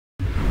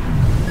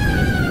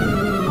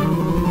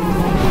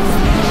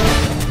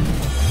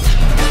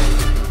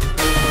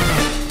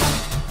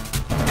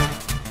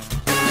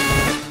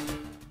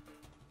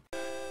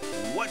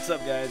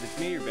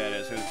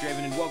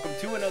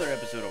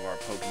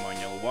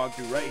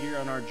walkthrough right here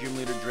on our Gym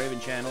Leader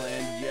Draven channel.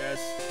 And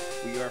yes,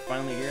 we are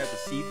finally here at the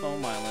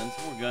Seafoam Islands.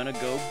 We're gonna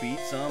go beat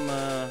some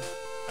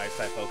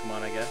Ice-type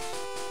Pokemon, I guess.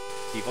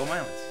 Seafoam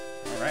Islands.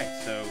 Alright,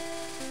 so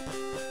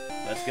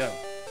let's go.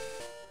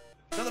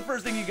 So the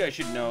first thing you guys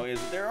should know is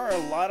there are a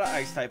lot of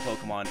Ice-type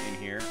Pokemon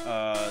in here.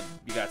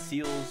 You got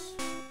Seals,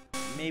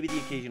 maybe the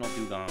occasional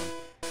Dugong,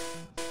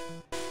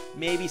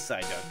 maybe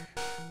Psyduck,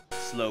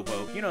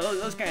 Slowpoke, you know,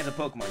 those kinds of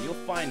Pokemon. You'll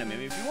find them.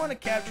 If you want to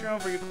capture them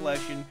for your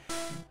collection,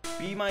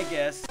 be my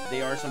guest.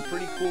 They are some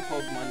pretty cool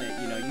Pokemon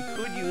that, you know, you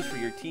could use for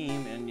your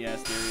team. And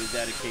yes, there is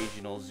that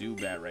occasional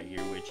Zubat right here,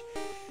 which,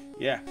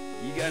 yeah,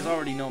 you guys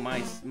already know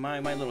my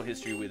little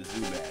history with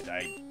Zubat.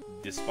 I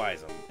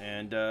despise them.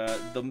 And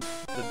the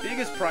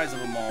biggest prize of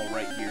them all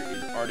right here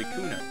is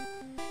Articuno.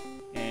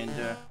 And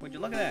would you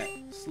look at that?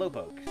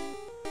 Slowpoke.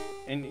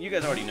 And you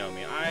guys already know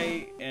me.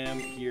 I am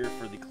here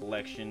for the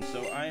collection,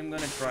 so I'm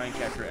going to try and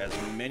capture as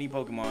many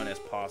Pokemon as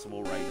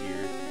possible right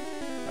here.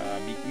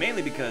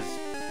 Mainly because,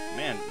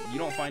 man, you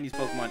don't find these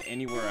Pokemon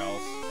anywhere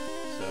else.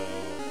 So,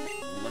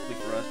 luckily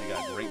for us, we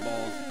got Great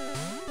Balls.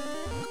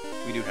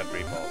 We do have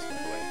Great Balls, by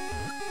the way.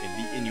 In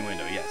the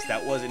innuendo. Yes,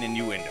 that was an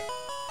innuendo.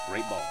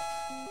 Great Balls.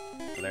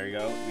 So there you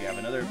go. We have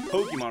another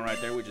Pokemon right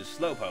there, which is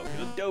Slowpoke.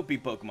 It's a dopey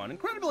Pokemon.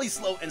 Incredibly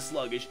slow and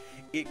sluggish.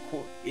 It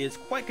is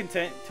quite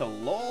content to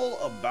loll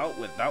about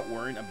without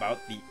worrying about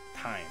the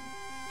time.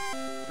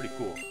 Pretty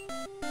cool.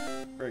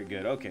 Very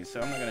good. Okay,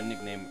 so I'm not going to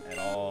nickname at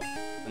all.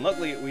 And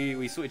luckily,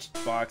 we switched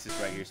boxes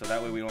right here, so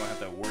that way we don't have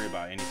to worry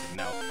about anything.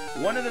 Now,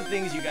 one of the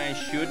things you guys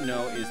should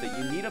know is that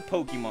you need a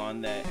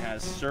Pokemon that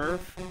has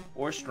Surf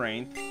or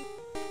Strength.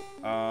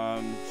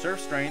 Surf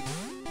Strength,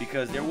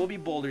 because there will be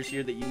boulders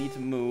here that you need to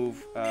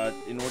move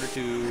in order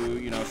to,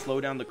 you know,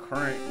 slow down the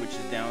current, which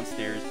is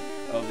downstairs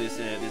of this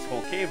this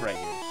whole cave right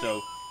here.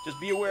 So just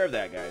be aware of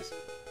that, guys.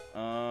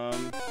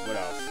 What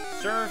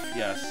else? Surf,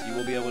 yes, you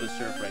will be able to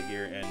surf right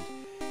here. And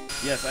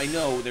yes, I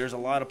know there's a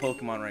lot of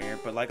Pokemon right here,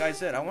 but like I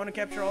said, I want to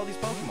capture all these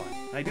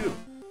Pokemon. I do.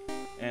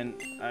 And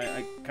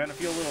I kind of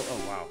feel a little,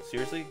 oh wow,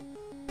 seriously?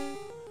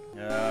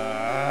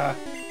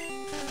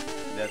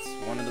 That's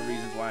one of the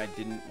reasons why I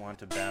didn't want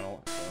to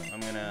battle. So I'm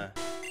gonna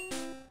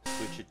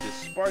switch it to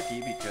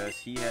Sparky because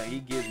he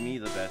gives me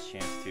the best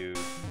chance to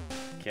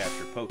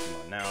capture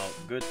Pokemon. Now,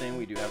 good thing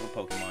we do have a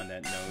Pokemon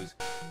that knows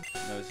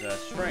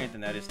Strength,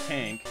 and that is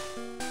Tank.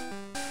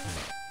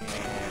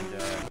 And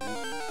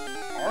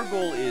our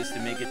goal is to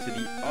make it to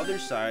the other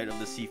side of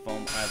the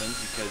Seafoam Islands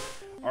because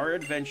our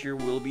adventure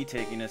will be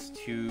taking us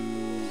to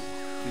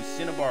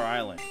Cinnabar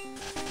Island.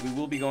 We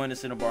will be going to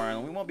Cinnabar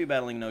Island. We won't be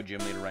battling no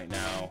gym leader right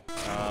now.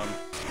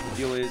 The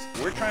deal is,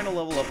 we're trying to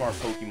level up our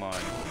Pokemon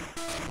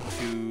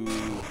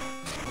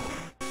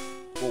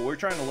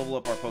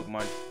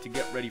to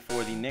get ready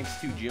for the next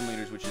two gym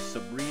leaders, which is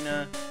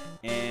Sabrina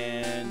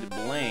and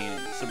Blaine.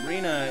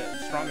 Sabrina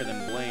is stronger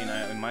than Blaine,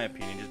 in my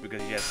opinion, just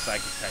because she has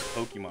Psychic-type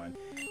Pokemon.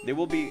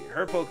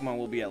 Her Pokemon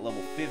will be at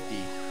level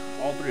 50,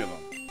 all three of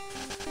them,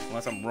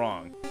 unless I'm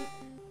wrong.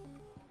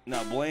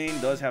 Now, Blaine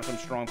does have some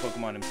strong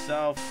Pokemon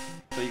himself,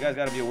 so you guys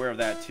got to be aware of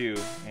that too.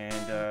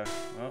 And, well,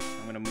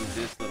 I'm going to move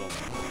this little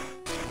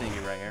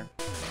thingy right here.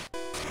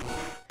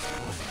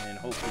 And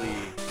hopefully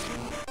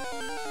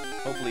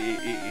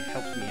it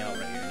helps me out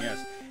right here. And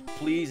yes,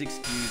 please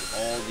excuse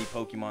all the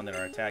Pokemon that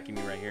are attacking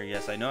me right here.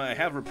 Yes, I know I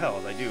have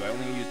repels. I do. I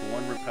only used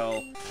one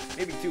repel,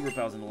 maybe two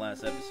repels in the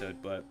last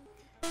episode, but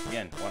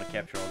again, I want to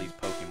capture all these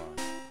Pokemon.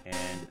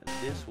 And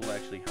this will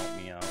actually help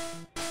me out.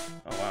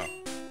 Oh, wow.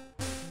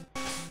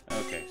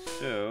 Okay,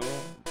 so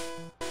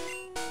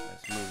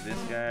let's move this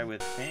guy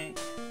with Tank.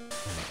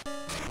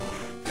 There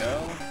we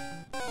go.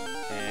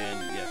 And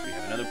yes, we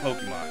have another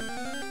Pokemon.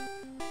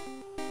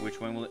 Which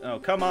one will it? Oh,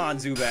 come on,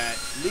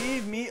 Zubat.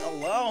 Leave me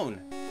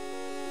alone.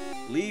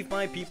 Leave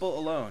my people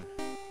alone.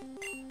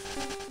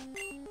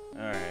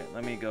 Alright,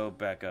 let me go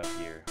back up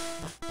here.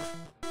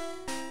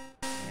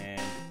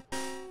 And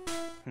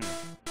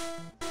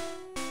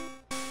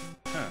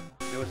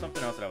there was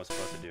something else that I was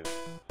supposed to do.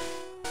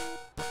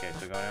 Okay,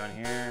 so go down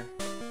here.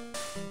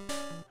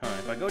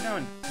 If I go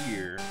down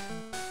here...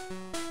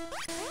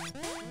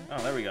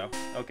 Oh, there we go.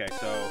 Okay,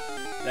 so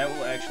that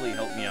will actually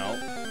help me out.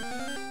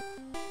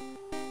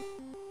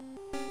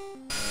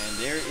 And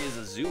there is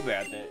a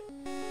Zubat that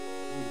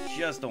you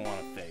just don't want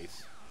to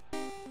face.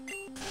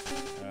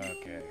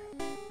 Okay.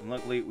 And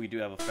luckily, we do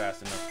have a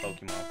fast enough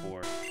Pokemon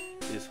for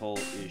this whole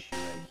issue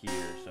right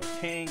here. So,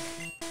 Tank,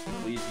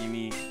 please give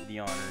me the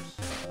honors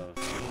of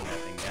pushing that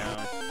thing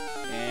down.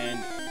 And,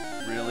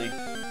 really... I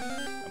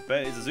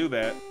bet it's a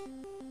Zubat.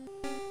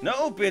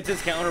 Nope, it's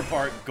its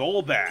counterpart,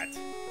 Golbat.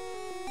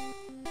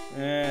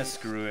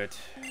 Screw it.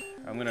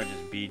 I'm gonna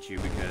just beat you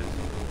because...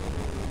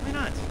 Why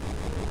not?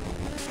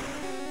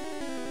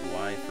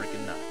 Why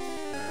freaking not?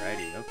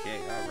 Alrighty, okay,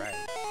 alright.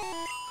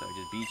 So I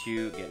just beat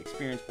you, get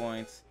experience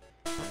points,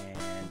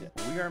 and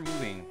we are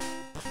moving.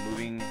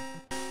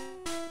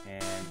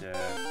 And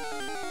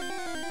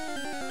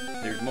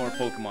there's more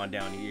Pokemon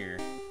down here.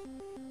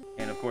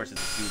 And of course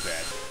it's a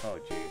Zubat. Oh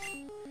jeez.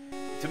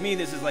 To me,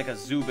 this is like a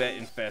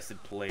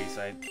Zubat-infested place.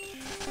 I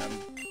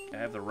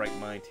have the right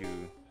mind to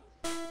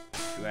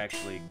to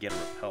actually get a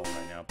repel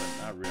right now, but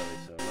not really.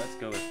 So let's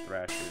go with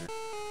Thrasher.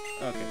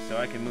 Okay, so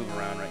I can move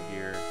around right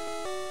here.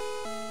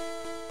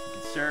 You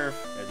can surf.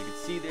 As you can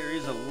see, there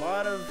is a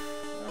lot of...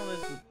 Well,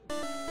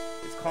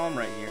 it's calm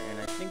right here,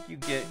 and I think you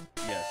get...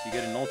 Yes, you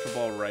get an Ultra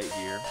Ball right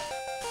here.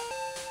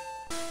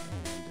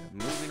 And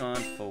moving on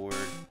forward.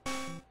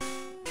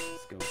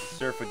 Let's go with the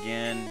surf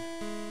again.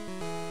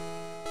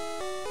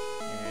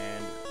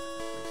 And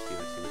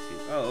let's see.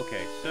 Oh,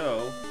 okay,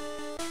 so...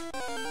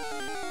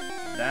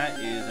 That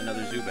is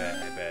another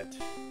Zubat, I bet.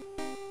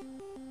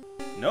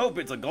 Nope,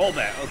 it's a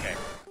Golbat. Okay.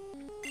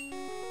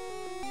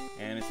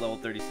 And it's level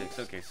 36.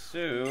 Okay,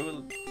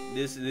 so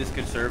this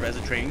could serve as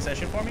a training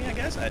session for me, I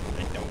guess. I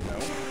don't know.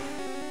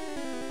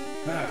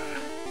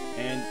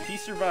 And he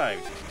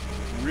survived.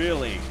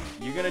 Really?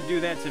 You're gonna do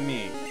that to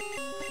me?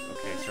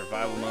 Okay,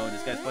 survival mode.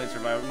 This guy's playing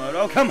survival mode.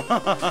 Oh, come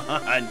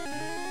on!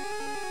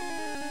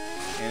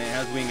 And it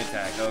has wing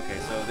attack. Okay,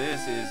 so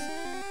this is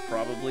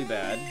probably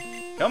bad.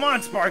 Come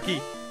on, Sparky!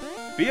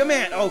 Be a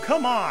man! Oh,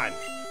 come on!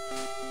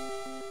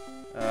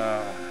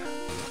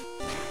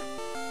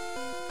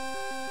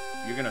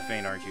 You're gonna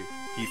faint, aren't you?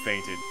 He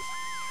fainted.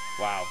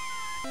 Wow.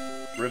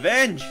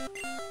 Revenge!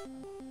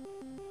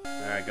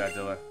 Alright,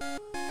 Godzilla.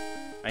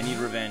 I need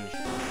revenge.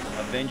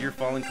 Avenge your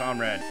fallen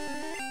comrade.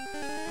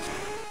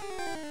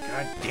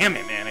 God damn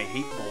it, man. I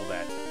hate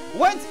Golbat.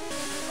 What?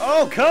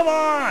 Oh, come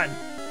on!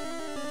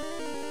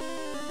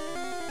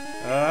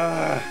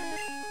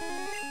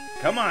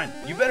 Come on.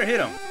 You better hit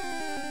him.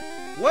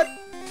 What?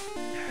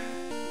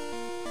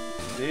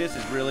 This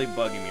is really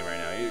bugging me right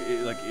now.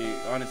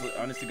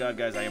 Honest to God,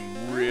 guys, I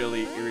am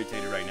really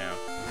irritated right now.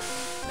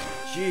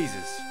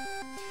 Jesus.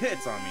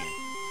 Tits on me.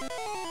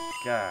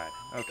 God.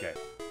 Okay.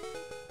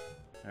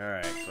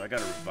 Alright, so I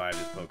gotta revive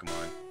this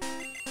Pokemon.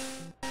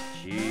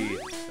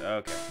 Jesus.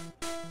 Okay.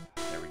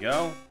 There we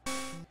go.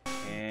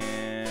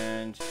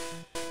 And...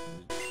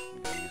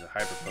 I'm gonna use a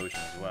Hyper Potion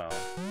as well.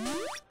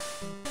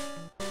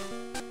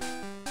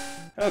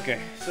 Okay,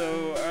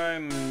 so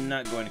I'm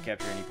not going to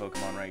capture any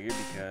Pokemon right here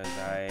because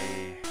I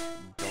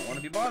don't want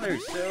to be bothered.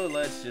 So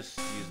let's just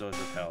use those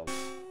repels.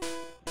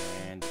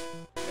 And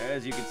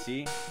as you can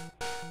see,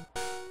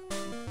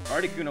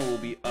 Articuno will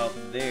be up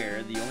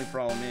there. The only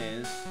problem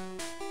is,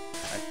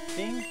 I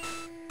think...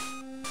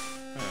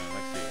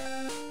 let's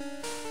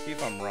see. See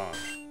if I'm wrong.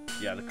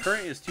 Yeah, the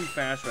current is too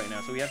fast right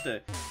now, so we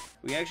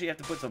actually have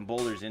to put some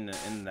boulders in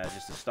that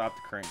just to stop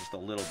the current just a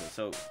little bit.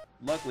 So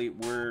luckily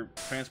we're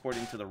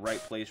transporting to the right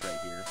place right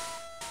here.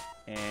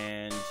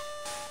 And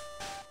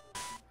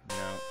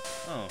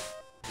oh,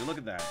 look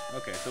at that.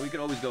 Okay, so we could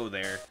always go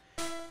there.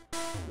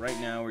 Right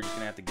now we're just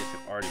gonna have to get to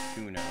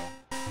Articuno.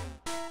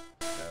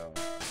 So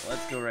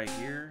let's go right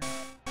here.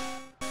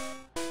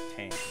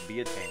 Tank, be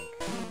a tank.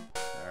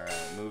 Alright,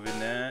 moving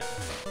that.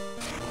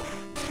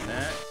 Moving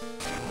that.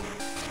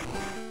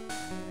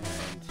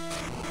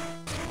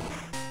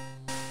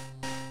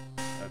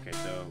 Okay,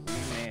 so we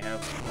may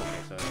have...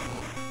 Okay, so I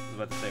was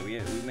about to say, we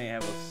may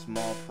have a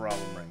small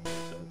problem right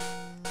here. So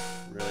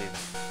really, the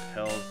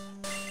repels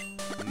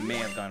may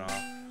have gone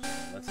off.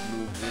 So let's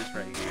move this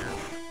right here.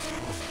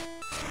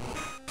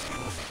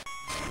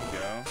 There we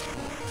go.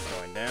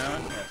 Going down.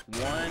 That's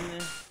one.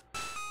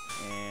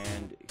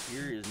 And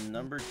here is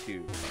number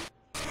 2.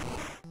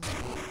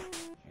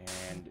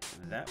 And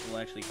that will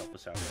actually help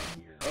us out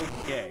right here.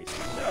 Okay,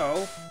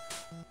 so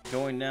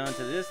going down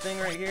to this thing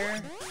right here.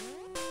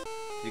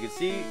 You can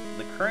see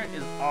the current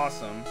is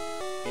awesome,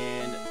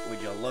 and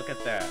would you look at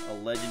that, a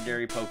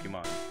legendary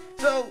Pokemon.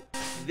 So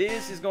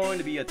this is going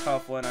to be a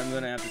tough one. I'm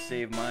going to have to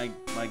save my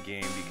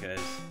game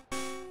because,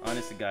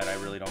 honest to God, I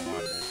really don't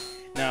want this.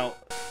 Now,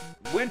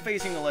 when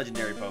facing a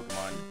legendary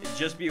Pokemon,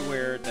 just be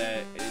aware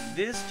that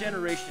this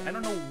generation, I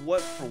don't know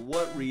for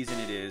what reason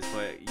it is,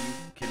 but you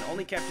can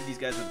only capture these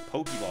guys with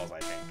Pokeballs, I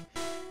think.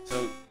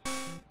 So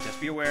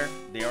just be aware,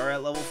 they are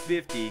at level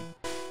 50,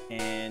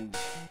 and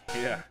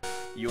yeah.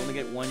 You only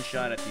get one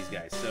shot at these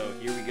guys. So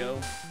here we go.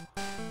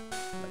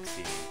 Let's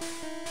see.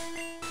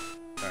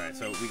 Alright,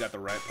 so we got the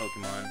right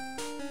Pokemon.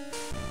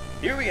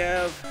 Here we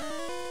have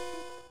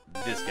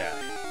this guy.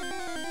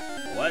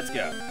 Let's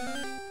go.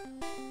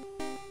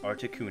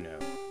 Articuno.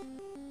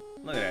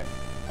 Look at that.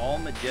 All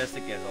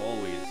majestic as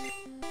always.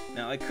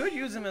 Now, I could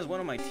use him as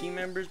one of my team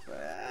members,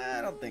 but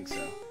I don't think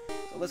so.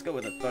 So let's go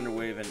with a Thunder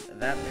Wave,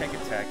 and that Peck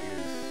Attack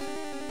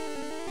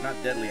is not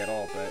deadly at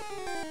all, but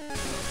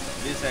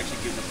this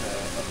actually gives us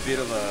a bit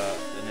of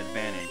an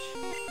advantage.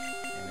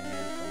 And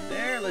then from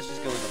there, let's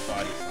just go with a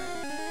Body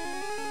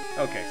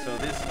Slam. Okay, so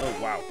this... Oh,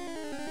 wow.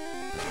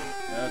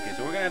 Okay,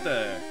 so we're gonna have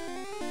to...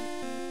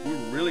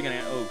 We're really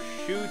gonna... Oh,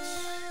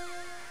 shoots.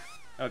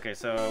 Okay,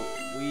 so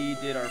we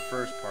did our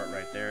first part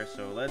right there.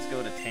 So let's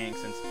go to Tank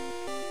since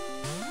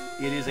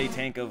it is a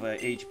tank of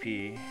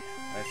HP.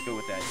 Let's go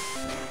with that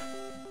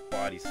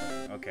Body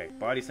Slam. Okay,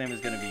 Body Slam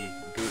is gonna be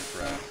good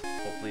for us.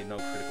 Hopefully no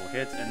critical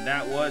hits. And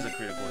that was a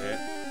critical hit.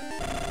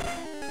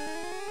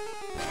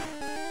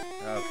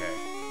 Okay.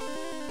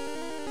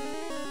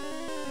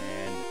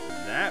 And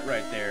that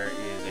right there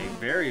is a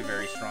very,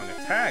 very strong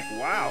attack.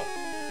 Wow.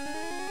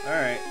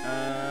 Alright,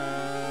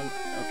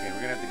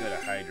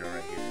 Hydro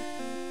right here.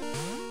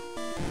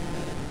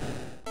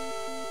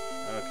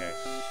 Okay,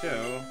 so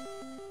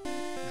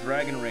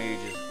Dragon Rage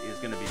is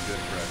gonna be good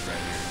for us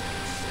right here.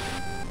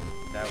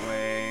 That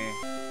way.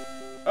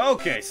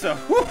 Okay, so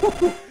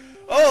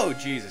oh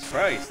Jesus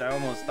Christ! I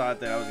almost thought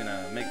that I was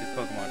gonna make this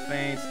Pokemon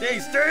faint. Stay,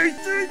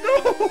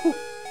 no!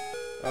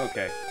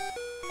 Okay.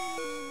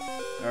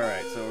 All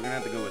right, so we're gonna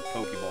have to go with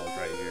Pokeballs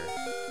right here.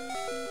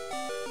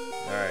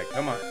 All right,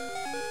 come on.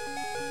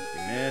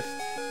 You missed.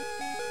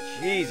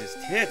 Jesus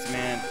tits,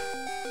 man.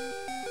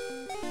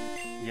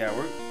 Yeah,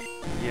 we're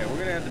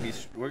gonna have to be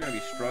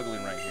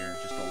struggling right here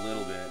just a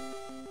little bit.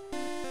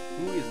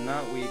 Who is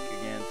not weak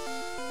against?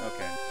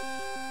 Okay.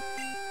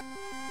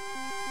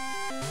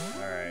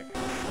 All right.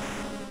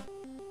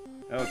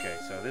 Okay,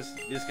 so this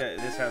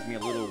has me a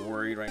little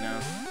worried right now.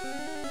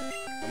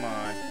 Come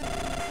on.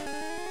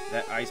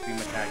 That Ice Beam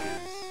attack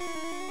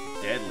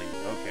is deadly.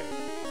 Okay.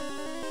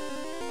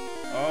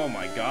 Oh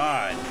my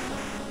God.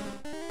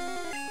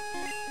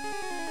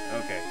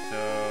 Okay, so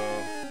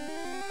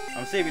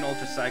I'm saving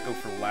Ultra Psycho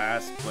for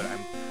last, but I'm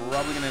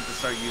probably gonna have to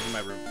start using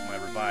my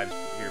revives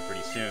here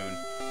pretty soon.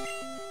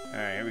 All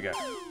right, here we go.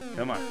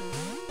 Come on.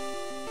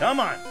 Come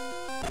on.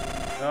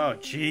 Oh,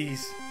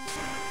 jeez.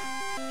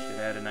 Should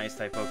have had a nice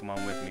type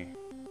Pokemon with me.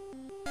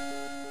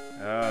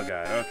 Oh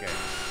God. Okay.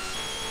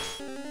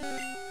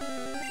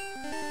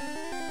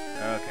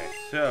 Okay,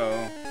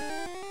 so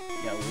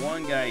got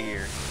one guy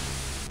here.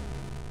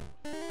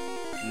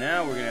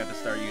 Now we're gonna have to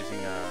start using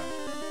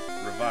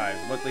revives.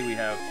 Luckily we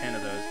have 10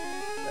 of those.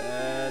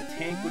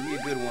 Tank would be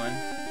a good one.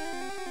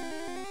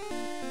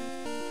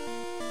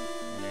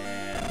 And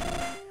then,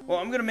 well,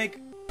 I'm gonna make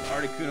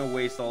Articuno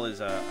waste all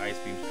his ice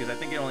beams because I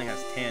think it only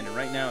has 10, and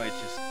right now it's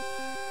just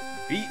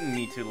beating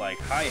me to like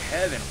high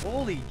heaven.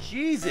 Holy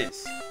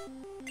Jesus!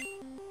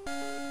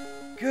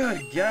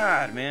 Good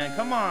God, man!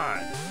 Come on!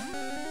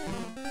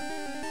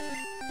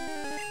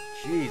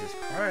 Jesus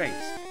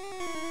Christ!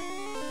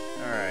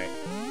 All right.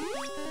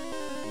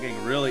 I'm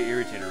getting really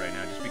irritated right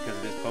now just because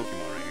of this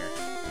Pokemon right here.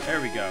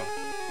 There we go.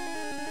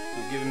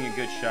 So giving me a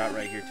good shot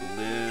right here to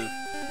live.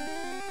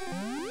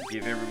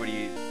 Give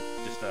everybody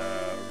just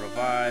a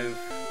revive.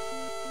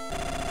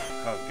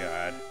 Oh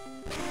God.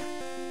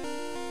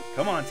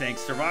 Come on, tank,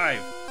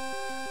 survive.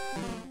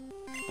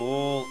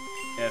 Bull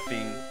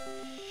effing.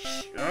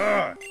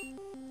 Ugh.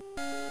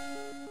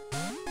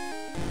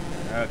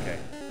 Okay.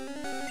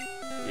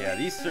 Yeah,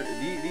 these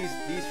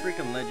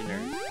freaking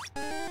legendaries.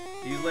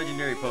 These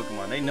legendary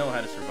Pokemon, they know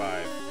how to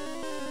survive.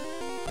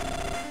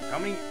 How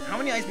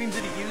many ice beams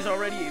did he use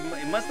already?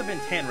 It must have been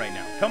 10 right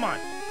now. Come on,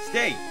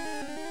 stay.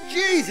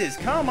 Jesus,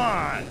 come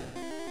on.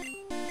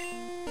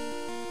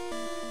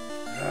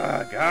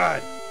 Oh,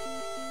 God.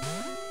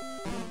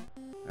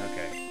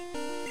 Okay.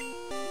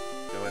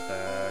 Go with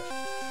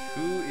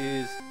who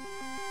is?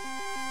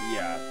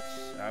 Yeah,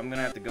 I'm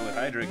gonna have to go with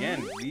Hydra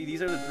again.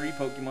 These are the 3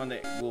 Pokemon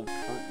that will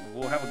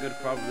have a good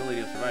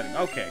probability of surviving.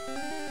 Okay.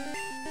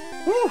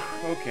 Whew.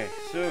 Okay,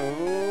 so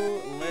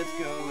let's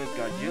go with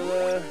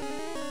Godzilla.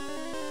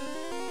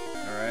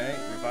 Alright,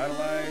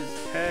 Revitalize,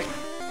 Peck.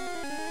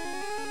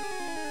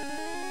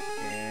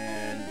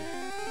 And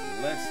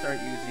let's start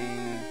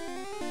using...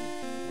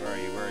 Where are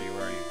you?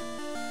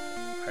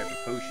 Hyper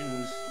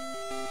Potions.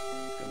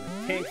 Let's go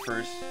with Tank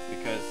first,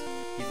 because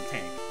he's a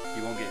tank.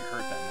 He won't get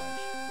hurt that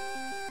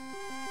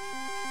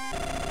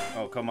much.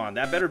 Oh, come on.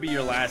 That better be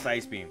your last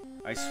Ice Beam.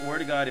 I swear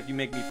to God, if you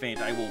make me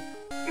faint, I will...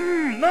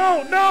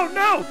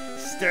 No!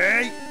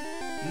 Stay!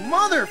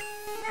 Mother...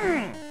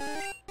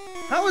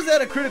 How is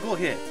that a critical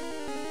hit?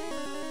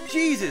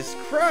 Jesus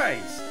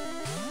Christ!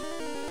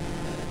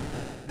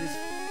 This...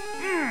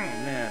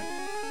 man.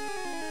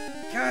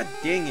 God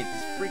dang it,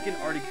 this freaking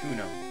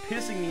Articuno.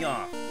 Pissing me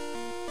off.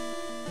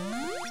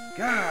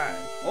 God.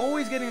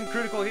 Always getting a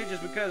critical hit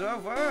just because... Oh,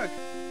 fuck.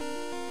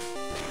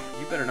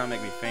 You better not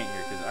make me faint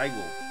here, because I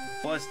will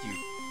bust you.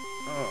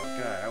 Oh,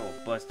 God, I will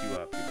bust you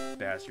up, you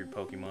bastard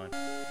Pokemon.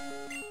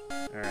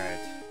 Alright.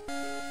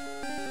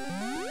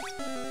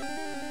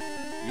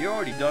 You're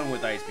already done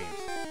with Ice Beams.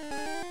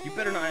 You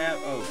better not have...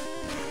 Oh,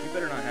 you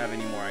better not have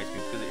any more Ice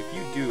Beams, because if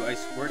you do, I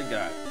swear to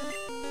God.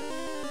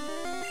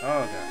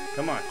 Oh, God.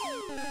 Come on.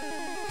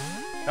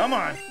 Come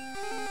on!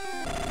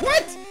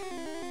 What?!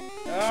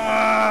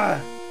 Ah!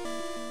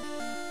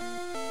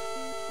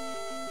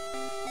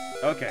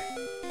 Okay.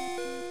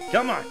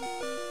 Come on!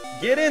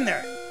 Get in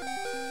there!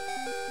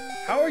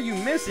 How are you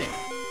missing?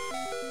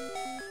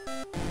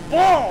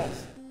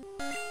 Balls!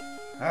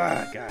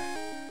 Ah, God.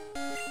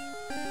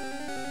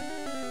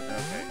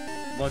 Okay.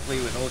 Luckily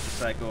with Ultra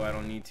Psycho, I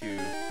don't need to...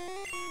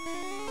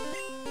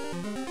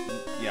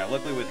 Yeah,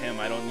 luckily with him,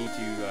 I don't need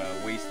to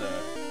waste a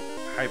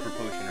Hyper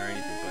Potion or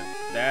anything, but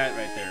that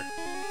right there.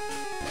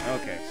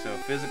 Okay, so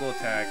physical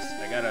attacks.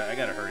 I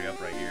gotta hurry up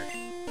right here.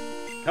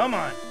 Come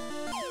on!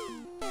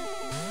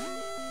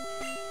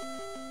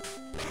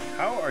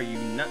 How are you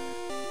not...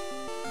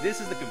 This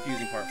is the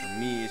confusing part for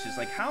me. It's just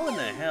like, how in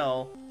the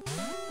hell...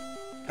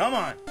 Come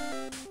on!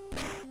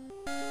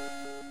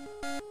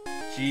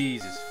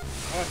 Jesus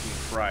fucking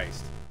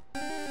Christ.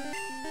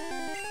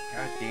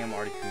 Goddamn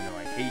Articuno,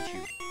 I hate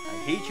you. I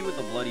hate you with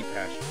a bloody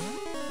passion.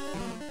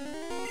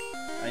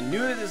 I knew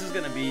that this was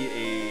gonna be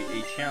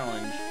a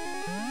challenge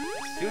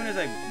as soon as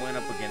I went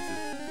up against this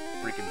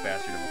freaking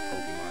bastard of a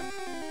Pokemon.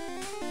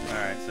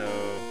 Alright, so...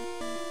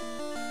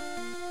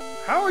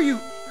 How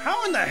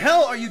in the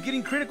hell are you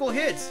getting critical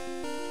hits?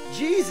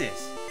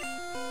 Jesus!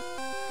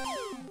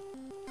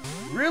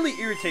 Really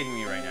irritating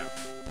me right now.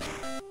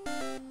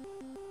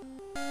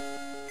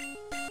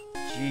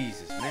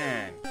 Jesus,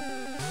 man.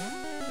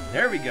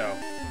 There we go.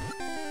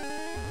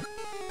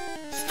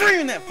 Stay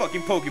in that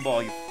fucking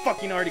Pokeball, you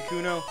fucking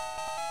Articuno.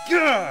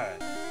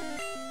 God!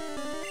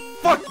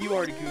 Fuck you,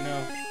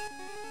 Articuno.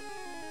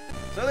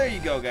 So there you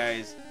go,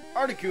 guys.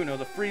 Articuno,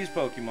 the freeze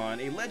Pokemon,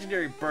 a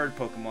legendary bird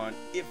Pokemon.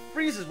 It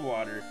freezes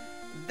water,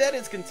 then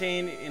it's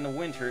contained in the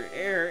winter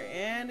air,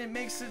 and it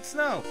makes it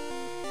snow.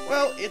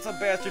 Well, it's a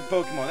bastard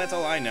Pokemon, that's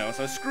all I know,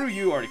 so screw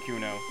you,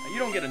 Articuno. You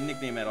don't get a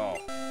nickname at all.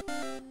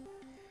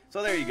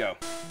 So there you go.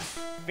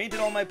 Fainted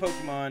all my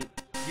Pokemon,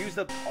 used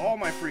up all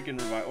my freaking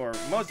revive, or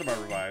most of our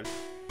revives.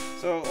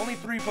 So only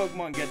 3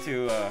 Pokemon get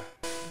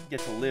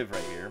to live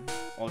right here.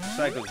 Ultra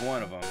Psycho's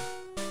one of them.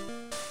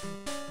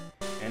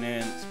 And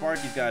then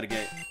Sparky's gotta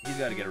get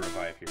a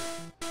revive here.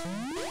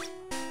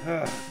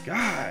 Oh,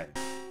 God.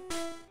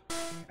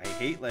 I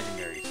hate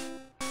legendaries.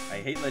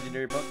 I hate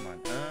legendary Pokemon.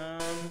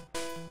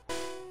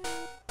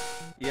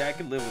 Yeah, I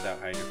could live without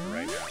Hydra for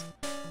right now.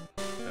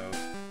 So,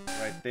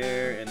 right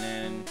there, and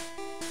then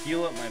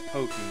heal up my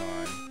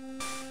Pokemon.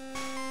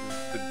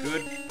 The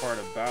good part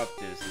about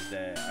this is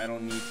that I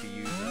don't need to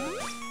use a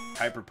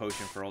Hyper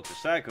Potion for Ultra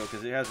Psycho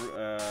because it has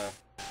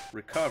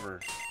Recover.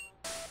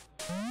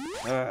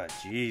 Ah,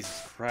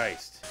 Jesus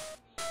Christ.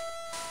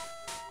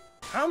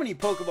 How many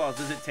Pokeballs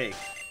does it take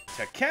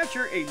to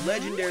capture a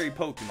legendary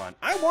Pokemon?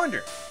 I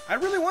wonder. I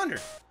really wonder.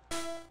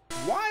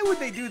 Why would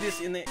they do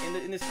this in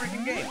this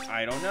freaking game?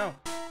 I don't know.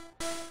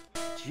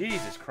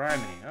 Jesus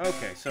criminy.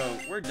 Okay, so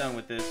we're done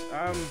with this.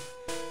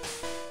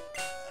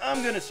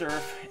 I'm gonna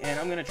surf, and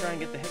I'm gonna try and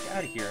get the heck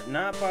out of here.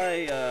 Not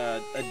by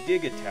a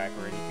dig attack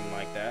or anything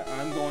like that.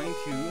 I'm going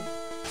to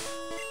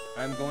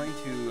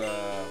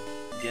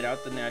get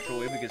out the natural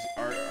way because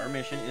our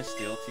mission is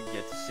still to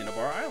get to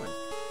Cinnabar Island.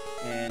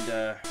 And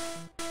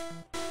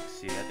let's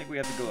see, I think we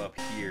have to go up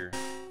here.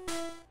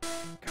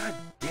 God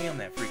damn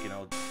that freaking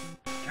old.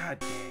 God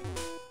dang.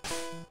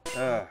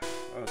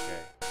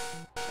 Okay.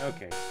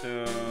 Okay,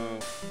 so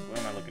what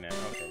am I looking at?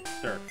 Okay,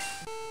 surf.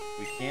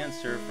 We can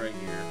surf right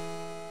here.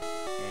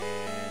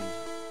 And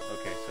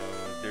okay, so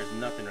there's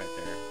nothing right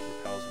there.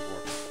 Repels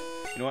Warp.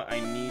 You know what? I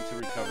need to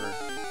recover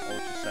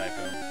Ultra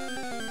Psycho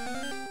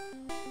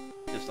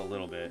just a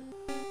little bit,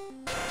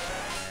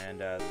 and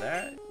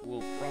that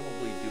will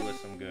probably do us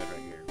some good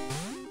right here.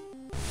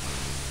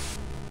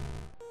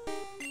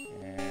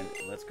 And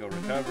let's go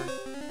recover.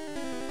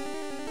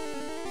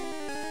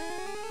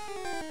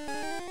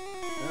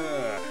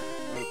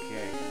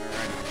 Okay,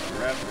 alright.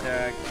 Wrap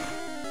attack.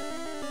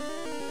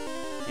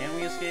 Can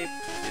we escape?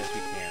 Yes,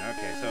 we can.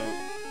 Okay, so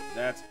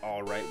that's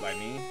alright by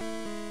me.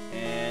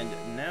 And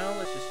now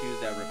let's just use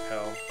that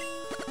repel.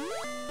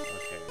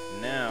 Okay,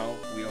 now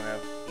we don't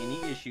have any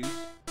issues.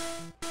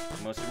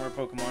 Most of our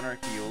Pokemon are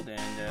healed,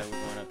 and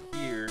we're going up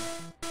here.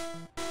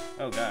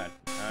 Oh god.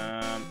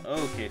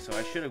 Okay, so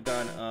I should have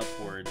gone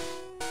upwards.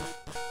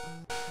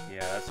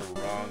 Yeah, that's the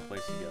wrong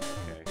place to go.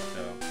 Okay,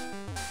 so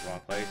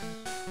wrong place.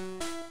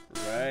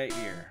 Right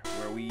here,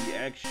 where we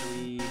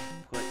actually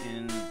put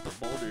in the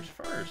boulders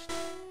first.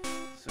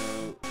 So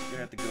we're gonna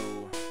have to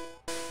go.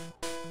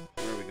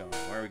 Where are we going?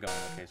 Where are we going?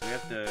 Okay, so we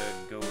have to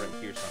go right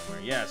here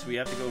somewhere. Yes, we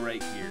have to go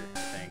right here, I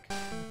think.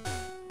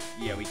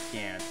 Yeah, we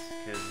can't,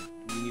 because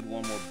we need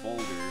one more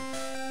boulder.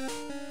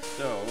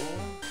 So,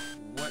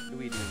 what do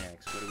we do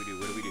next? What do we do?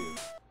 What do we do?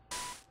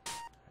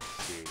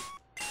 Let's see.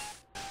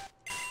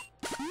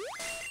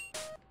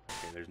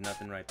 Okay, there's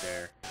nothing right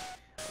there.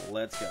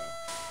 Let's go.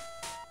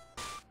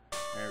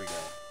 There we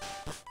go.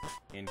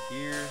 In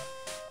here,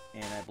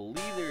 and I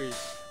believe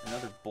there's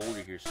another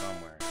boulder here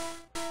somewhere.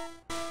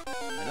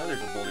 I know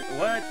there's a boulder.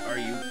 What? Are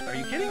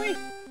you kidding me?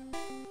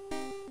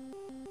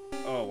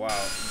 Oh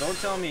wow. Don't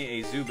tell me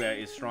a Zubat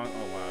is strong.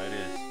 Oh wow, it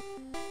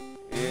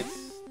is. It's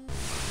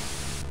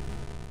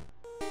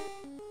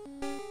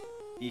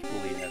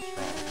equally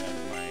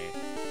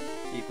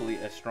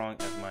as strong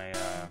as my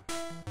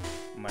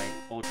my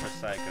Ultra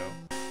Psycho.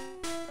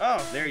 Oh,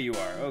 there you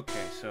are.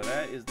 Okay, so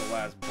that is the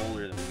last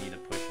boulder that we need to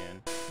push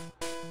in.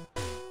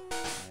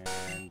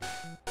 And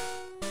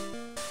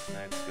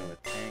let's go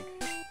with tank.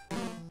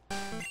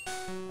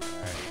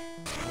 Alrighty.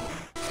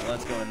 So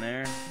let's go in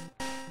there.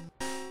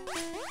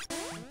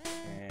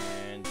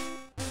 And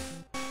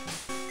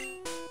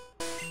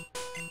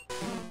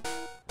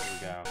there we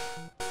go.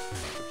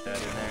 Push that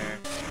in there.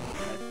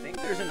 I think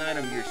there's an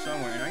item here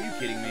somewhere. And are you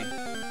kidding me?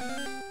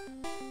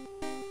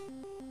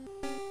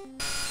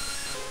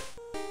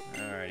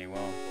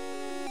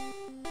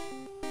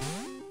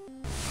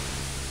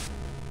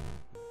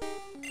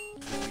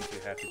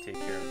 Have to take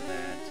care of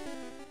that.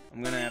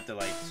 I'm gonna have to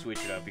like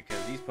switch it up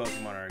because these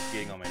Pokemon are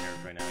getting on my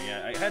nerves right now.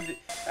 Yeah,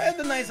 I had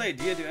the nice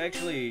idea to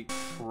actually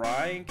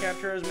try and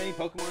capture as many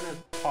Pokemon as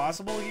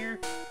possible here,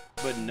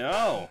 but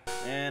no.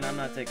 And I'm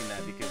not taking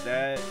that because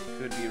that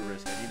could be a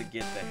risk. I need to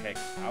get the heck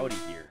out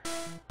of here.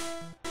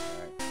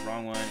 Alright,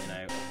 wrong one, and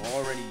I've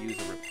already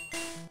used a rip.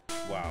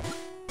 Wow.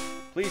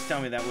 Please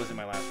tell me that wasn't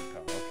my last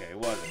repel. Okay, it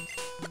wasn't.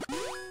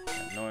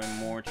 Got 9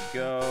 more to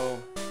go.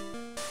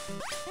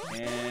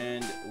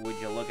 And would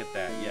you look at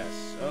that?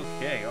 Yes.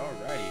 Okay,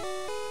 alrighty.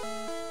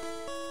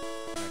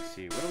 Let's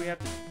see. What do we have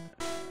to...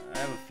 I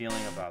have a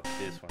feeling about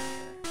this one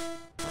here.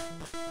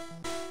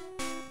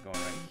 Going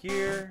right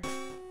here.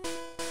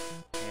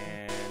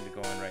 And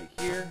going right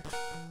here.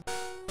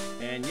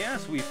 And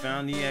yes, we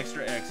found the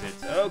extra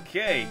exits.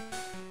 Okay.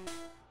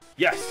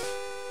 Yes.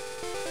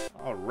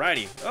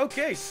 Alrighty.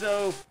 Okay,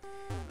 so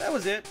that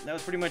was it. That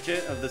was pretty much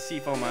it of the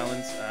Seafoam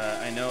Islands.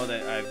 I know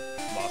that I've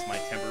lost my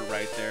temper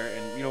right there,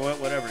 and you know what?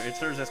 Whatever. It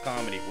serves as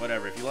comedy.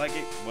 Whatever. If you like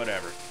it,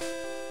 whatever.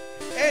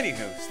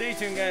 Anywho, stay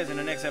tuned, guys. In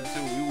the next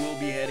episode, we will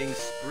be heading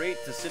straight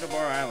to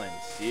Cinnabar Island.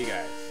 See you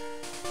guys.